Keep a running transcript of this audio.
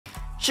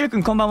シュウ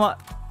君こんばんは。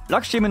ラ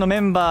クシムのメ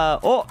ン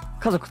バーを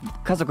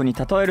家族に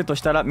例えると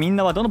したらみん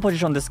なはどのポジ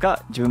ションです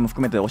か？自分も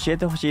含めて教え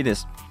てほしいで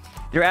す。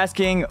You're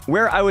asking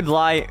where I would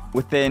lie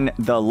within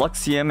the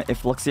Luxiem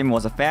if Luxiem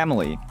was a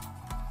family.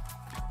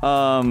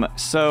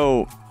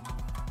 So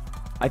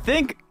I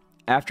think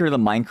after the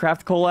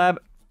Minecraft collab,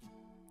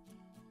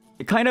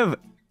 it kind of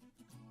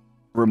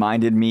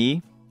reminded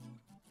me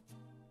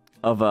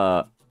of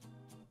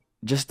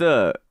just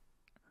a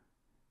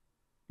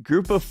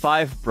group of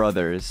 5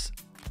 brothers.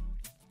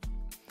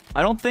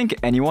 I don't think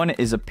anyone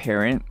is a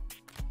parent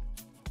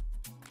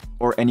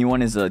or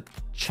anyone is a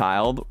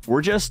child.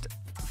 We're just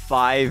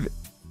 5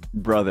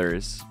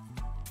 brothers.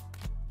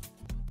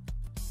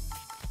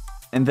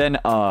 And then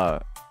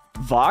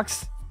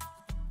Vox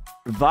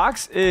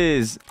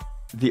is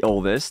the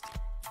oldest.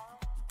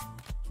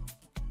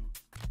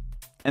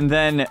 And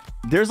then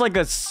there's like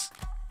a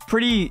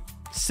pretty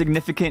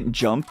significant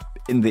jump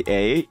in the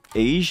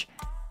age.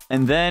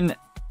 And then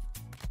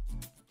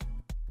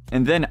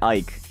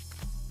Ike.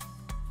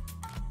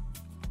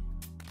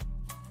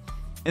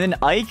 And then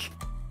Ike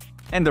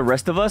and the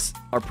rest of us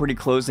are pretty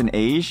close in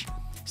age.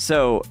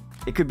 So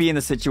it could be in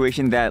the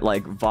situation that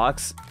like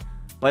Vox,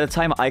 by the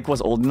time Ike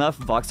was old enough,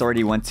 Vox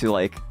already went to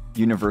like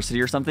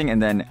university or something.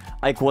 And then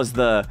Ike was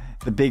the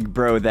big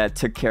bro that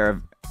took care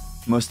of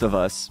most of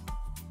us.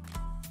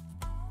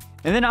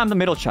 And then I'm the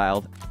middle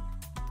child.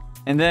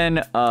 And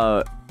then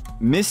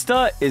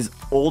Mista is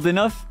old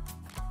enough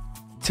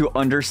to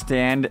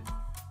understand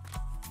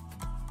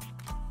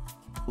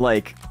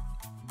like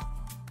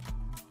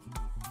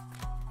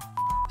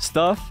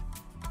stuff,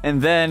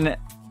 and then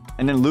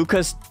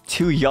Luca's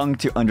too young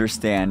to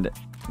understand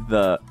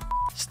the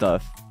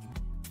stuff.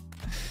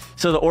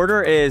 So the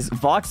order is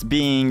Vox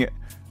being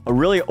a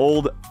really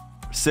old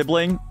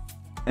sibling,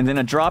 and then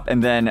a drop,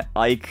 and then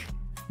Ike,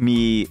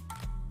 me,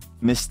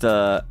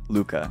 Mr.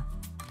 Luca.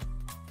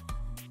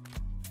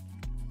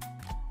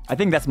 I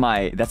think that's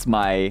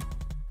my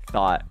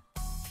thought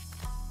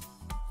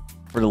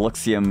for the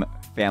Luxiem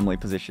family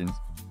positions.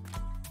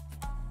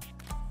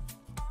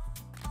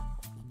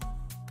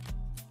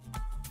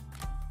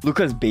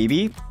 Luca's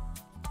baby?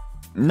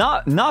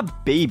 Not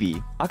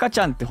baby. 赤ち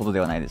ゃんってほどで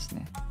はないです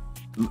ね。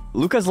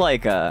Luca's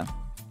like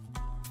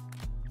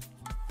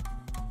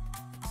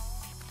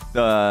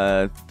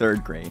the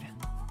 3rd grade.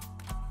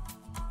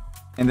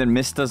 And then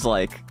Mista's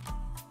like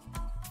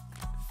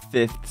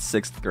 5th,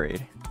 6th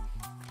grade.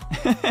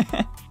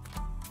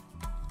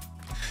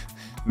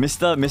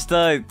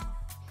 Mista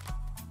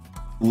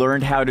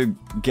learned how to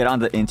get on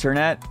the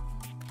internet,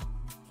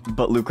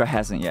 but Luca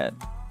hasn't yet.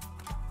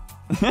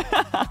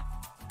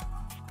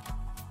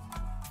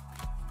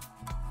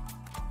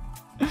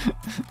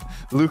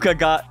 Luca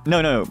got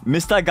no.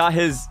 Mista got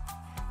his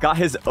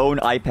own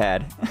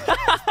iPad.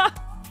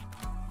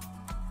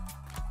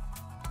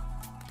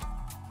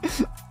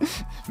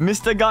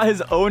 Mista got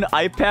his own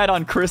iPad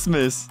on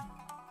Christmas.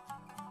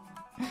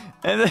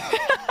 And then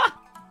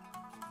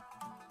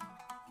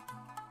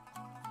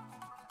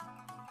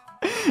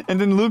and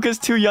then Luca's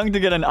too young to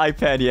get an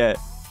iPad yet.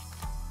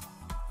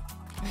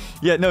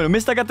 Yeah, no,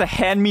 Mista got the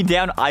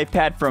hand-me-down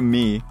iPad from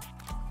me.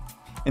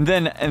 And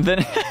then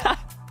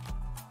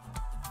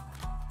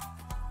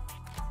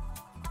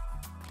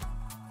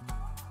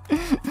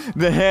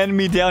the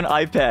hand-me-down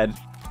iPad.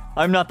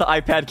 I'm not the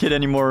iPad kid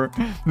anymore.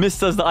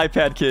 Mista's the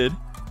iPad kid.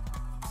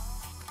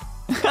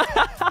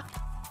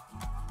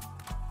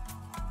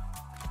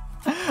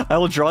 I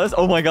will draw this.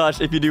 Oh my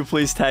gosh, if you do,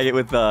 please tag it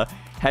with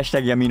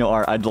hashtag Yamino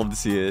R. I'd love to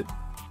see it.